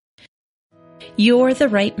You're the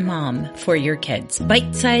right mom for your kids.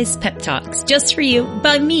 Bite-Size Pep Talks, just for you,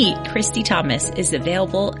 by me, Christy Thomas, is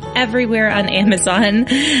available everywhere on Amazon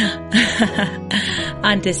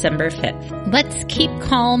on December 5th. Let's keep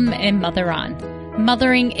calm and mother on.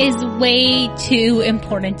 Mothering is way too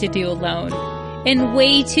important to do alone and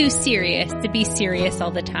way too serious to be serious all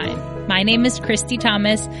the time. My name is Christy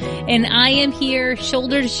Thomas, and I am here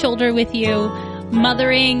shoulder to shoulder with you,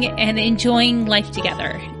 mothering and enjoying life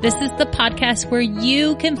together. This is the podcast where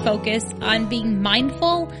you can focus on being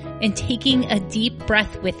mindful and taking a deep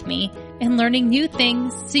breath with me and learning new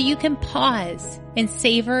things so you can pause and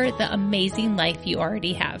savor the amazing life you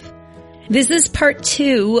already have. This is part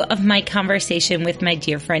 2 of my conversation with my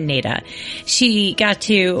dear friend Nada. She got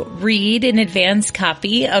to read an advanced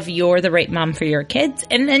copy of You're the Right Mom for Your Kids,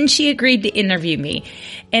 and then she agreed to interview me.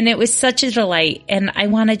 And it was such a delight, and I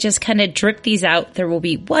want to just kind of drip these out. There will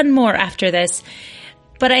be one more after this,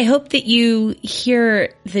 but I hope that you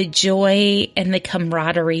hear the joy and the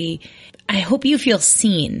camaraderie. I hope you feel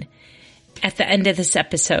seen at the end of this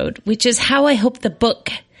episode, which is how I hope the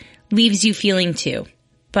book leaves you feeling too.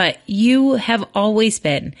 But you have always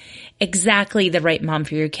been exactly the right mom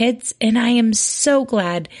for your kids, and I am so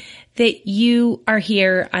glad that you are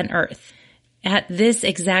here on earth at this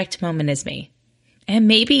exact moment as me. And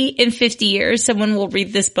maybe in 50 years, someone will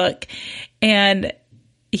read this book and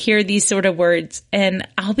hear these sort of words, and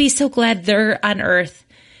I'll be so glad they're on earth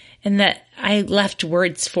and that I left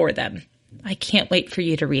words for them. I can't wait for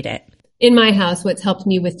you to read it. In my house, what's helped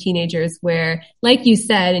me with teenagers where, like you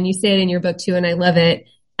said, and you say it in your book too, and I love it,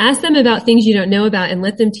 ask them about things you don't know about and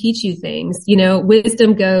let them teach you things. You know,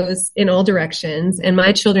 wisdom goes in all directions. And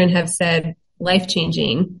my children have said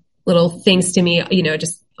life-changing little things to me, you know,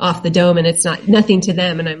 just off the dome, and it's nothing to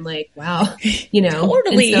them. And I'm like, wow, you know,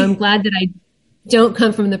 Totally. And so I'm glad that I don't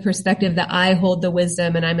come from the perspective that I hold the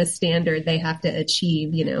wisdom and I'm a standard they have to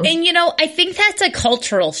achieve, you know. And, you know, I think that's a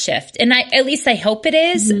cultural shift. And at least I hope it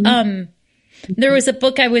is. Mm-hmm. There was a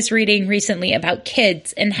book I was reading recently about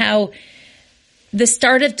kids and how the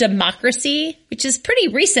start of democracy, which is pretty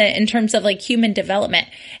recent in terms of like human development,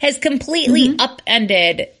 has completely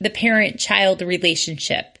upended the parent-child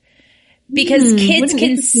relationship because kids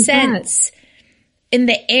can sense in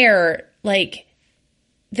the air, like,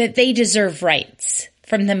 that they deserve rights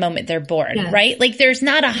from the moment they're born, right? Like there's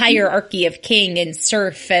not a hierarchy of king and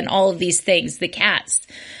serf and all of these things, the cats,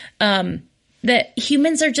 that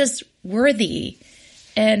humans are just worthy,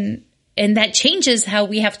 and that changes how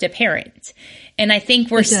we have to parent. And I think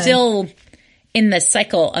we're still in the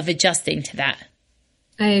cycle of adjusting to that.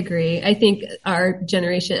 I agree. I think our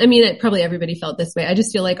generation, I mean, probably everybody felt this way. I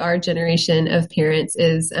just feel like our generation of parents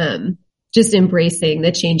is just embracing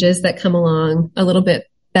the changes that come along a little bit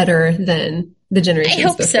better than the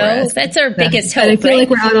generations before us. I hope so. That's our biggest hope. I feel like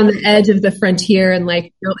we're out on the edge of the frontier and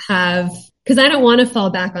like don't have, because I don't want to fall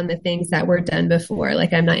back on the things that were done before.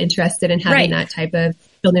 Like I'm not interested in having that type of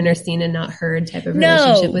children are seen and not heard type of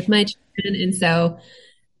relationship with my children. And so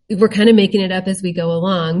we're kind of making it up as we go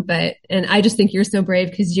along. And I just think you're so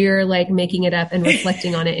brave because you're like making it up and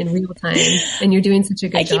reflecting on it in real time. And you're doing such a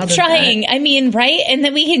good job. I keep trying. I mean, right? And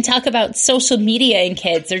then we can talk about social media and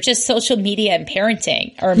kids or just social media and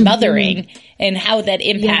parenting or mothering and how that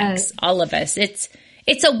impacts all of us.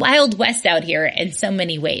 It's a wild west out here in so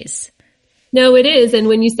many ways. No, it is. And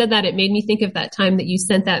when you said that, it made me think of that time that you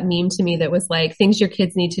sent that meme to me that was like things your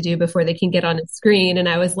kids need to do before they can get on a screen. And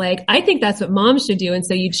I was like, I think that's what moms should do. And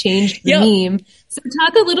so you changed the meme. So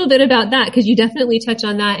talk a little bit about that because you definitely touch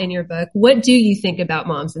on that in your book. What do you think about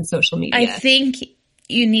moms and social media? I think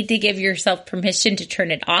you need to give yourself permission to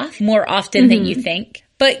turn it off more often than you think.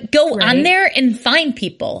 But go on there and find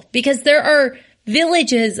people because there are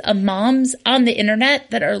villages of moms on the internet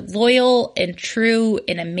that are loyal and true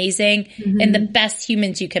and amazing and the best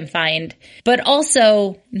humans you can find. But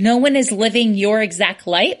also, no one is living your exact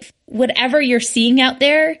life. Whatever you're seeing out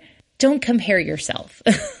there, don't compare yourself.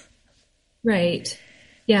 Right.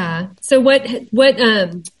 Yeah. So what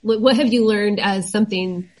have you learned as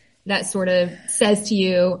something that sort of says to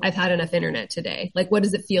you, I've had enough internet today? Like, what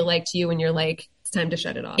does it feel like to you when you're like, it's time to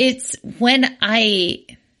shut it off? It's when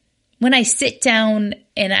I sit down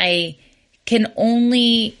and I can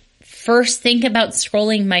only first think about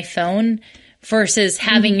scrolling my phone versus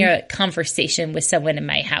having a conversation with someone in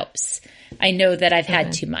my house. I know that I've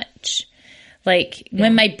had too much. Like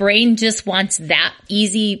when my brain just wants that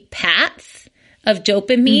easy path of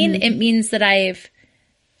dopamine, it means that I've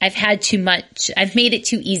had too much. I've made it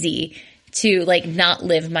too easy to like not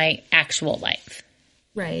live my actual life.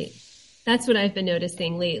 Right. That's what I've been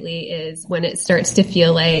noticing lately is when it starts to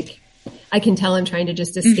feel like I can tell I'm trying to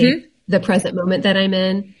just escape the present moment that I'm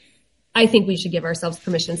in. I think we should give ourselves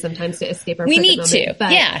permission sometimes to escape our we present need moment. to.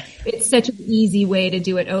 But yeah. it's such an easy way to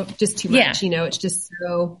do it. Oh, just too much. It's just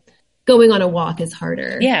so going on a walk is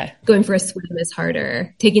harder. Yeah. Going for a swim is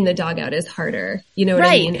harder. Taking the dog out is harder. You know what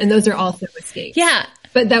I mean? And those are also escapes. Yeah.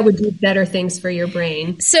 But that would do better things for your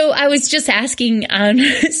brain. So I was just asking on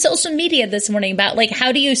social media this morning about like,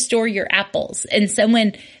 how do you store your apples? And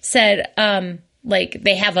someone said, like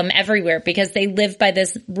they have them everywhere because they live by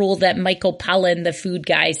this rule that Michael Pollan, the food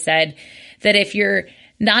guy, said that if you're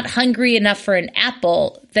not hungry enough for an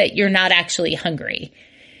apple, that you're not actually hungry,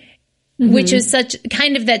 which is such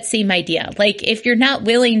kind of that same idea. Like if you're not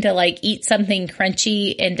willing to like eat something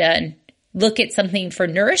crunchy and look at something for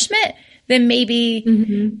nourishment, then maybe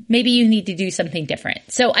you need to do something different.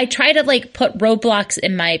 So I try to like put roadblocks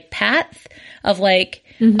in my path of like,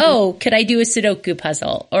 oh, could I do a Sudoku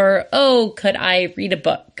puzzle? Or, oh, could I read a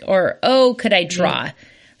book? Or, oh, could I draw?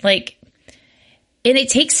 Like, and it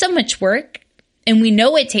takes so much work. And we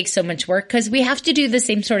know it takes so much work because we have to do the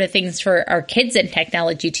same sort of things for our kids in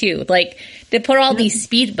technology too. Like they put all these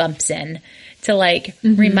speed bumps in to like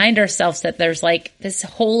remind ourselves that there's like this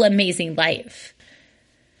whole amazing life.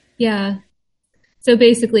 Yeah. So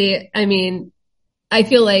basically, I mean, I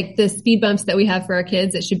feel like the speed bumps that we have for our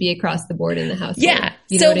kids, it should be across the board in the household. Yeah.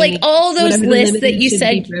 So like all those lists that you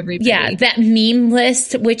said, that meme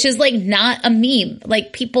list, which is like not a meme.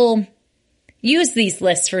 Like people use these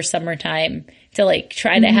lists for summertime to like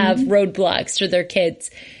try to have roadblocks for their kids.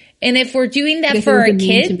 And if we're doing that for our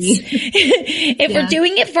kids, if we're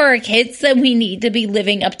doing it for our kids, then we need to be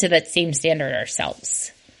living up to that same standard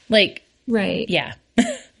ourselves. Like, right. Yeah.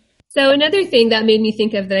 So another thing that made me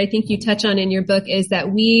think of that I think you touch on in your book is that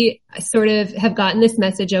we sort of have gotten this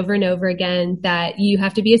message over and over again that you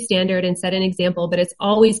have to be a standard and set an example, but it's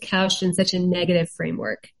always couched in such a negative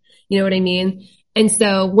framework. You know what I mean? And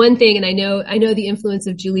so one thing, and I know the influence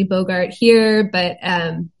of Julie Bogart here, but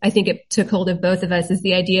I think it took hold of both of us, is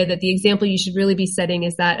the idea that the example you should really be setting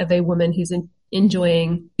is that of a woman who's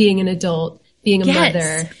enjoying being an adult, being a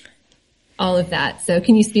mother. All of that. So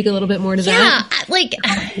can you speak a little bit more to that? Yeah, like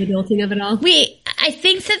the adulting of it all. I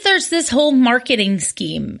think that there's this whole marketing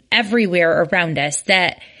scheme everywhere around us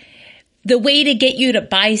that the way to get you to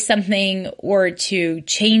buy something or to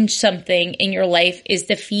change something in your life is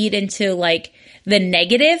to feed into like the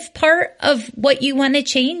negative part of what you want to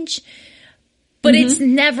change. But it's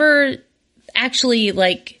never actually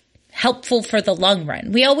like helpful for the long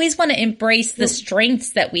run. We always want to embrace the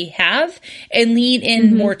strengths that we have and lean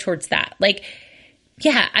in more towards that. Like,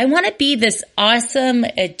 yeah, I want to be this awesome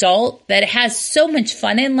adult that has so much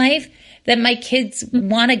fun in life that my kids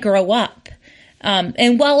want to grow up.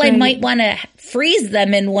 And while I might want to freeze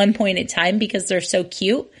them in one point in time because they're so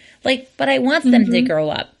cute, like, but I want them to grow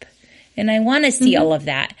up and I want to see all of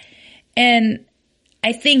that. And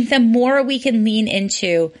I think the more we can lean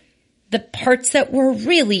into the parts that we're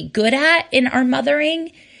really good at in our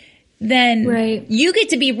mothering, then you get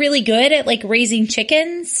to be really good at like raising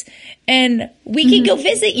chickens and we can go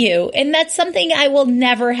visit you. And that's something I will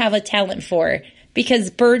never have a talent for because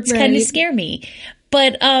birds kind of scare me.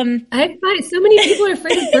 But, I find so many people are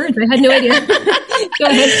afraid of birds. I had no idea. Go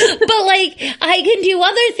ahead. But like I can do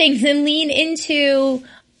other things and lean into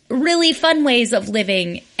really fun ways of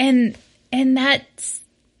living. And that's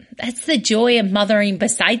the joy of mothering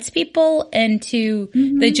besides people and to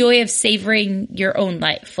the joy of savoring your own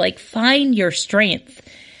life. Like find your strength.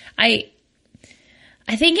 I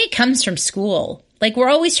think it comes from school. Like we're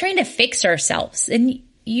always trying to fix ourselves and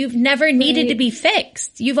you've never needed to be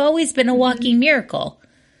fixed. You've always been a walking miracle.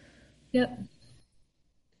 Yep.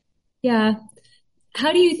 Yeah.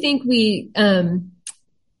 How do you think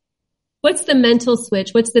what's the mental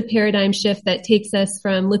switch? What's the paradigm shift that takes us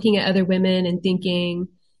from looking at other women and thinking,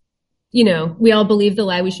 you know, we all believe the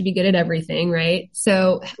lie, we should be good at everything, right?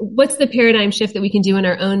 So what's the paradigm shift that we can do in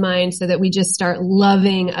our own mind so that we just start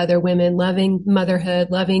loving other women, loving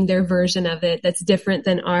motherhood, loving their version of it that's different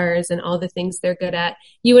than ours and all the things they're good at?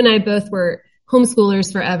 You and I both were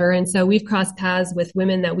homeschoolers forever. And so we've crossed paths with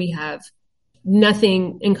women that we have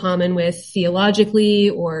nothing in common with theologically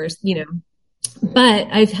or, you know, but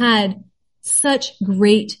I've had such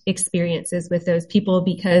great experiences with those people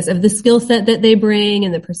because of the skill set that they bring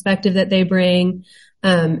and the perspective that they bring.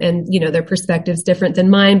 And, you know, their perspective's different than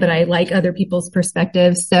mine, but I like other people's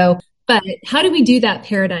perspectives. So, but how do we do that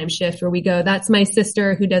paradigm shift where we go, that's my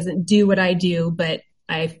sister who doesn't do what I do, but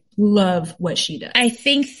I love what she does? I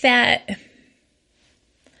think that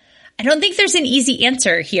I don't think there's an easy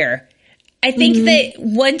answer here. I think that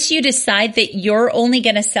once you decide that you're only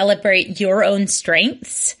going to celebrate your own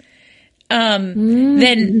strengths,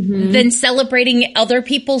 then celebrating other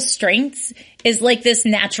people's strengths is like this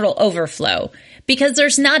natural overflow because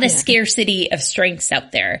there's not a scarcity of strengths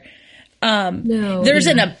out there. There's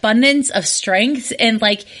an abundance of strengths, and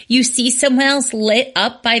like you see someone else lit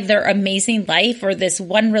up by their amazing life or this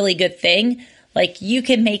one really good thing. Like you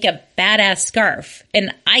can make a badass scarf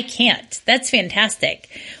and I can't. That's fantastic.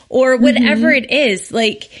 Or whatever it is,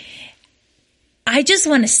 like I just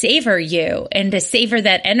want to savor you and to savor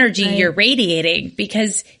that energy you're radiating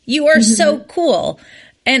because you are so cool.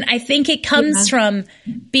 And I think it comes from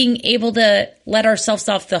being able to let ourselves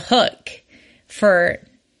off the hook for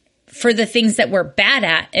the things that we're bad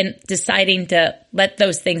at and deciding to let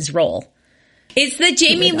those things roll. It's the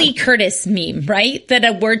Jamie Lee Curtis meme, right? That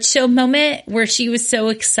award show moment where she was so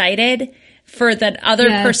excited for that other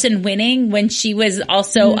person winning when she was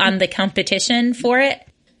also on the competition for it.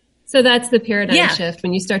 So that's the paradigm shift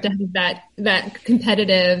when you start to have that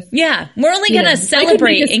competitive. Yeah. We're only going to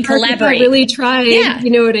celebrate and collaborate. Really try. Yeah. You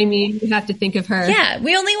know what I mean? You have to think of her. Yeah.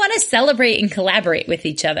 We only want to celebrate and collaborate with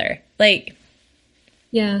each other. Like.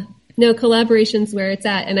 Yeah. No, collaboration's where it's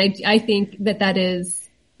at. And I think that is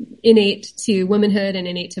innate to womanhood and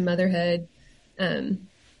innate to motherhood. The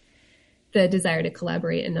desire to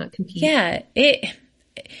collaborate and not compete. Yeah.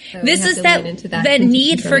 This is that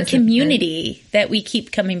need for community that we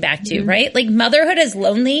keep coming back to, right? Like motherhood is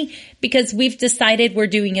lonely because we've decided we're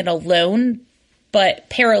doing it alone, but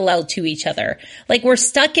parallel to each other. Like we're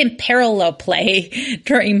stuck in parallel play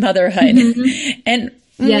during motherhood and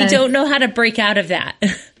we don't know how to break out of that.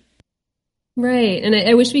 Right. And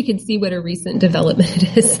I wish we could see what a recent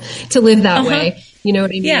development is to live that way. You know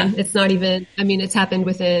what I mean? Yeah. It's not even, it's happened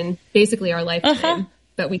within basically our lifetime.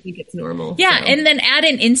 But we think it's normal. Yeah. So. And then add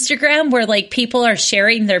an Instagram where like people are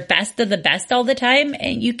sharing their best of the best all the time.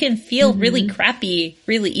 And you can feel really crappy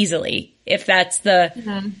really easily if that's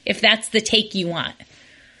the take you want.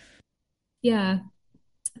 Yeah,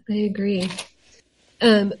 I agree.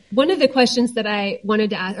 One of the questions that I wanted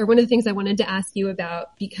to ask, or one of the things I wanted to ask you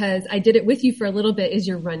about, because I did it with you for a little bit, is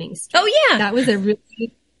your running streak. Oh yeah. That was a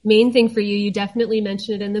really main thing for you. You definitely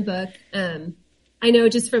mentioned it in the book. I know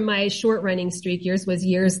just from my short running streak, yours was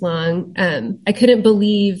years long. I couldn't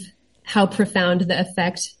believe how profound the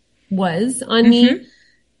effect was on me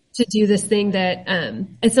to do this thing that,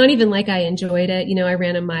 it's not even like I enjoyed it. You know, I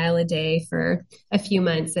ran a mile a day for a few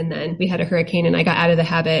months and then we had a hurricane and I got out of the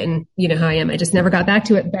habit and you know how I am. I just never got back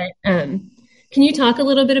to it. But, can you talk a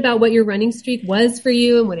little bit about what your running streak was for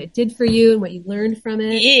you and what it did for you and what you learned from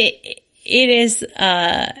it? It is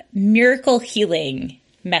a miracle healing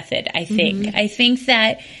method, I think. I think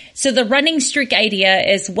that, so the running streak idea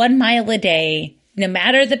is 1 mile a day, no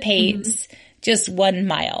matter the pace, just 1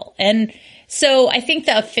 mile. And so I think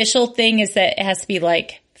the official thing is that it has to be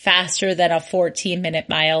like faster than a 14-minute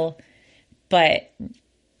mile. But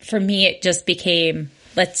for me, it just became,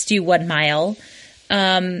 let's do 1 mile.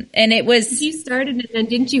 And it was. You started and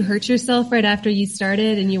didn't you hurt yourself right after you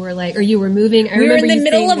started and you were like, or you were moving? We were in the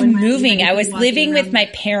middle of moving. I was living with my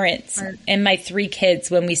parents and my 3 kids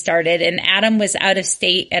when we started, and Adam was out of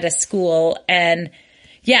state at a school. And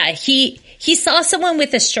yeah, he saw someone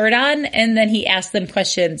with a shirt on and then he asked them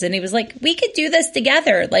questions and he was like, we could do this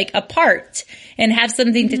together, like apart and have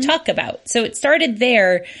something to talk about. So it started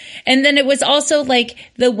there. And then it was also like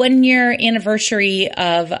the 1-year anniversary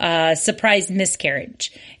of surprise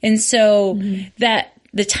miscarriage. And so that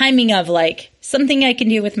the timing of like something I can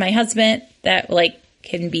do with my husband that like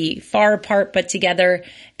can be far apart, but together.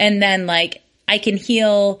 And then like I can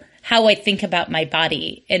heal how I think about my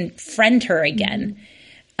body and friend her again.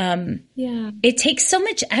 It takes so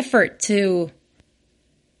much effort to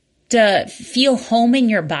feel home in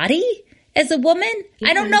your body as a woman.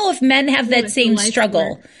 I don't know if men have that same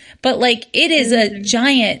struggle, but like it is a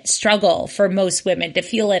giant struggle for most women to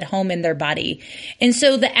feel at home in their body. And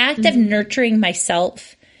so the act of nurturing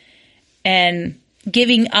myself and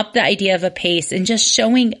giving up the idea of a pace and just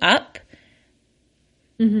showing up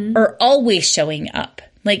or always showing up,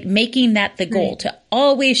 like making that the goal to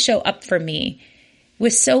always show up for me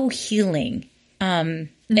was so healing. And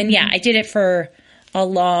yeah, I did it for a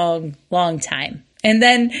long, long time. And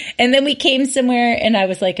then we came somewhere and I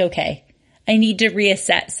was like, okay, I need to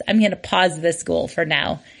reassess. I'm going to pause this goal for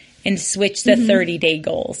now and switch to 30-day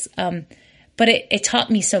goals. But it taught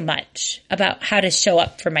me so much about how to show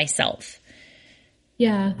up for myself.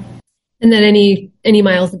 Yeah. And then any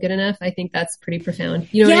miles good enough. I think that's pretty profound.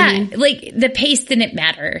 You know what I mean? Like the pace didn't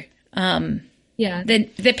matter. Yeah.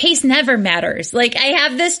 The pace never matters. Like I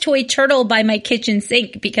have this toy turtle by my kitchen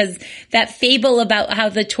sink because that fable about how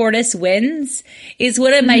the tortoise wins is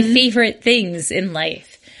one of my favorite things in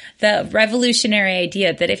life. The revolutionary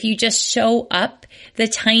idea that if you just show up the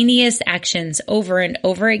tiniest actions over and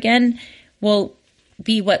over again will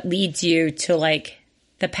be what leads you to like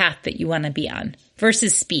the path that you want to be on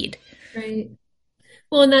versus speed. Right.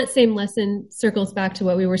 Well, and that same lesson circles back to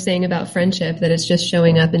what we were saying about friendship, that it's just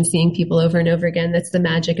showing up and seeing people over and over again. That's the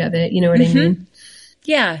magic of it. You know what I mean?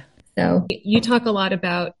 Yeah. So you talk a lot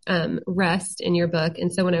about rest in your book.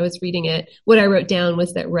 And so when I was reading it, what I wrote down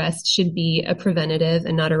was that rest should be a preventative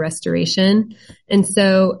and not a restoration. And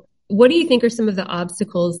so what do you think are some of the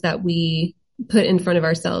obstacles that we put in front of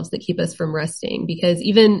ourselves that keep us from resting? Because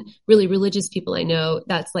even really religious people I know,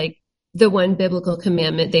 that's like the one biblical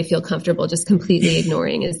commandment they feel comfortable just completely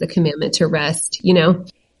ignoring is the commandment to rest, you know?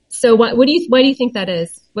 So why do you think that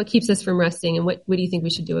is? What keeps us from resting, and what do you think we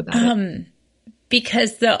should do about it?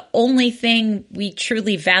 Because the only thing we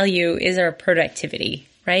truly value is our productivity,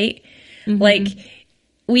 right? Mm-hmm. Like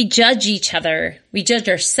we judge each other. We judge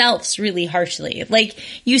ourselves really harshly. Like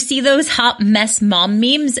you see those hot mess mom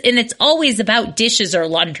memes and it's always about dishes or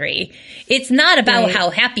laundry. It's not about how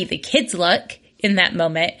happy the kids look in that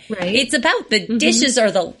moment. Right. It's about the dishes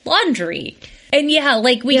or the laundry. And yeah,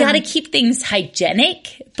 like we got to keep things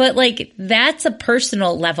hygienic, but like that's a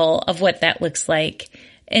personal level of what that looks like.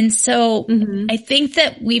 And so I think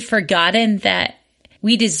that we've forgotten that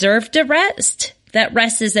we deserve to rest, that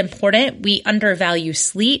rest is important. We undervalue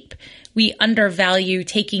sleep. We undervalue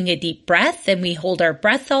taking a deep breath, and we hold our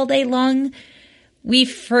breath all day long. We've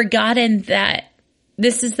forgotten that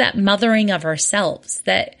this is that mothering of ourselves,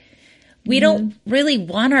 that we don't really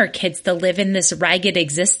want our kids to live in this ragged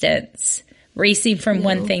existence, racing from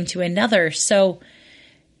one thing to another. So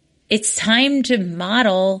it's time to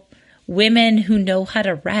model women who know how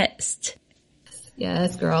to rest.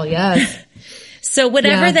 Yes, girl. Yes. So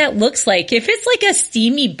whatever that looks like, if it's like a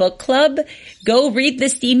steamy book club, go read the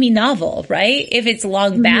steamy novel, right? If it's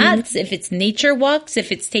long baths, if it's nature walks,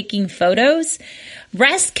 if it's taking photos,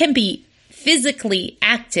 rest can be physically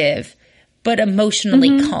active, but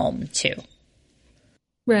emotionally calm too.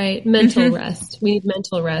 Right. Mental rest. We need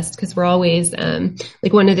mental rest because we're always,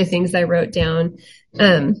 like one of the things I wrote down,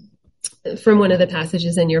 from one of the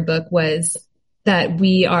passages in your book was that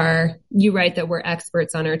you write that we're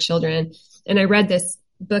experts on our children. And I read this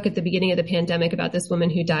book at the beginning of the pandemic about this woman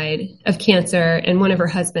who died of cancer. And one of her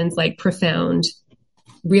husband's like profound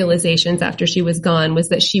realizations after she was gone was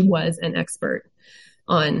that she was an expert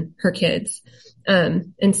on her kids.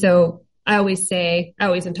 And so I always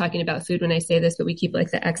am talking about food when I say this, but we keep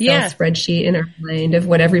like the Excel spreadsheet in our mind of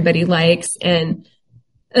what everybody likes. And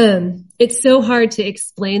it's so hard to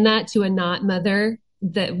explain that to a not mother,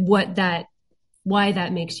 why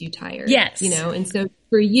that makes you tired. Yes. You know, and so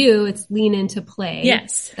for you, it's lean into play.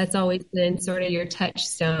 Yes. That's always been sort of your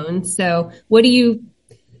touchstone. So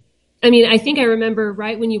I think I remember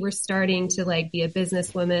right when you were starting to like be a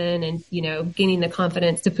businesswoman and, you know, gaining the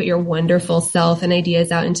confidence to put your wonderful self and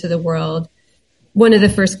ideas out into the world. One of the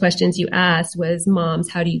first questions you asked was, moms,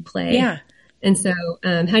 how do you play? Yeah. And so,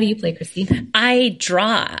 how do you play, Christy? I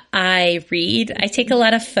draw, I read, I take a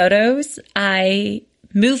lot of photos, I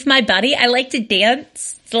move my body. I like to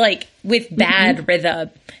dance like with bad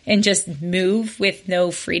rhythm and just move with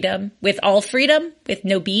no freedom, with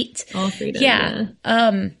no beat. All freedom.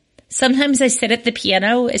 Yeah. Sometimes I sit at the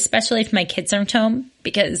piano, especially if my kids aren't home,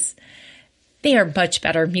 because they are much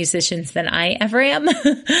better musicians than I ever am.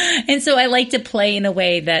 And so I like to play in a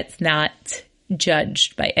way that's not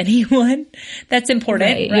judged by anyone. That's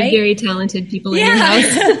important, right? You're very talented people in your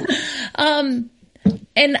house.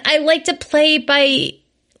 And I like to play by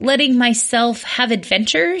letting myself have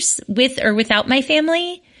adventures with or without my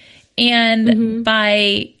family, and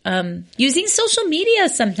by using social media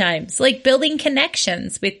sometimes, like building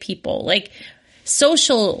connections with people. Like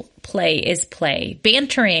social play is play,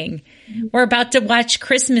 bantering. We're about to watch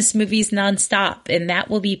Christmas movies nonstop, and that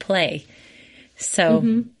will be play.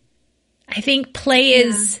 So I think play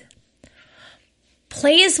is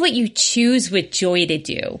what you choose with joy to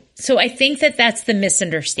do. So I think that that's the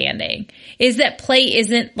misunderstanding, is that play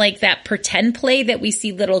isn't like that pretend play that we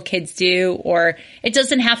see little kids do, or it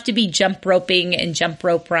doesn't have to be jump roping and jump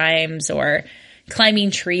rope rhymes or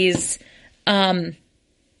climbing trees.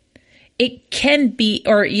 It can be,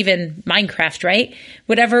 or even Minecraft, right?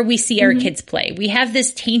 Whatever we see our kids play. We have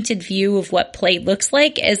this tainted view of what play looks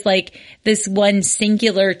like as like this one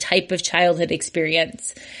singular type of childhood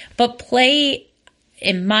experience. But play,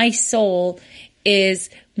 in my soul,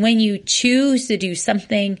 is when you choose to do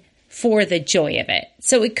something for the joy of it.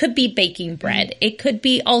 So it could be baking bread. It could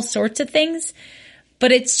be all sorts of things,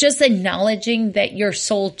 but it's just acknowledging that your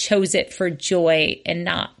soul chose it for joy and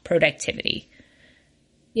not productivity.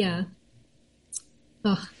 Yeah.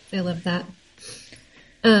 Oh, I love that.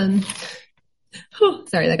 Oh,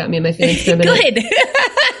 sorry, that got me in my feelings for a minute.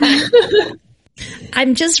 Good.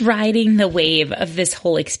 I'm just riding the wave of this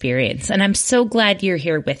whole experience, and I'm so glad you're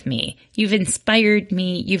here with me. You've inspired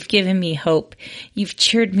me. You've given me hope. You've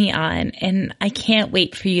cheered me on, and I can't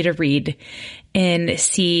wait for you to read and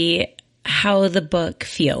see how the book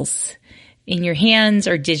feels in your hands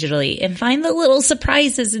or digitally, and find the little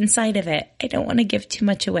surprises inside of it. I don't want to give too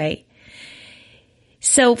much away.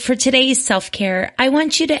 So for today's self-care, I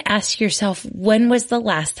want you to ask yourself, when was the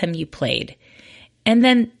last time you played? And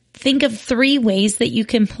then think of 3 ways that you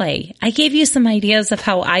can play. I gave you some ideas of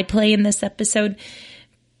how I play in this episode,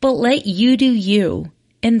 but let you do you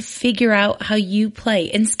and figure out how you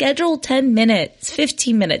play, and schedule 10 minutes,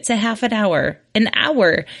 15 minutes, a half an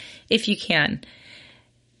hour if you can,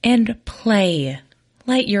 and play.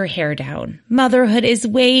 Let your hair down. Motherhood is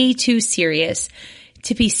way too serious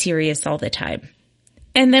to be serious all the time.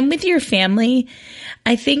 And then with your family,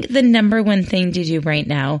 I think the number one thing to do right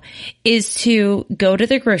now is to go to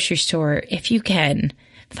the grocery store if you can.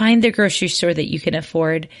 Find the grocery store that you can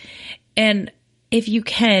afford. And if you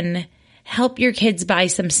can, help your kids buy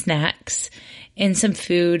some snacks and some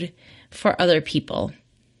food for other people.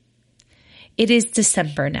 It is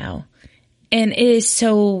December now, and it is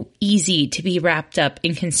so easy to be wrapped up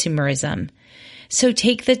in consumerism. So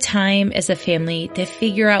take the time as a family to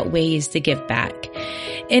figure out ways to give back.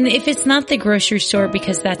 And if it's not the grocery store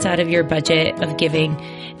because that's out of your budget of giving,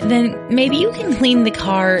 then maybe you can clean the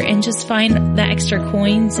car and just find the extra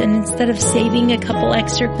coins. And instead of saving a couple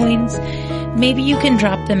extra coins, maybe you can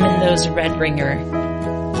drop them in those red ringer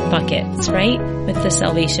buckets, right? With the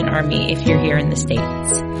Salvation Army if you're here in the States.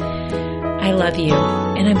 I love you,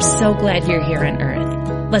 and I'm so glad you're here on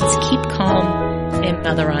Earth. Let's keep calm and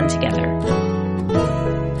mother on together.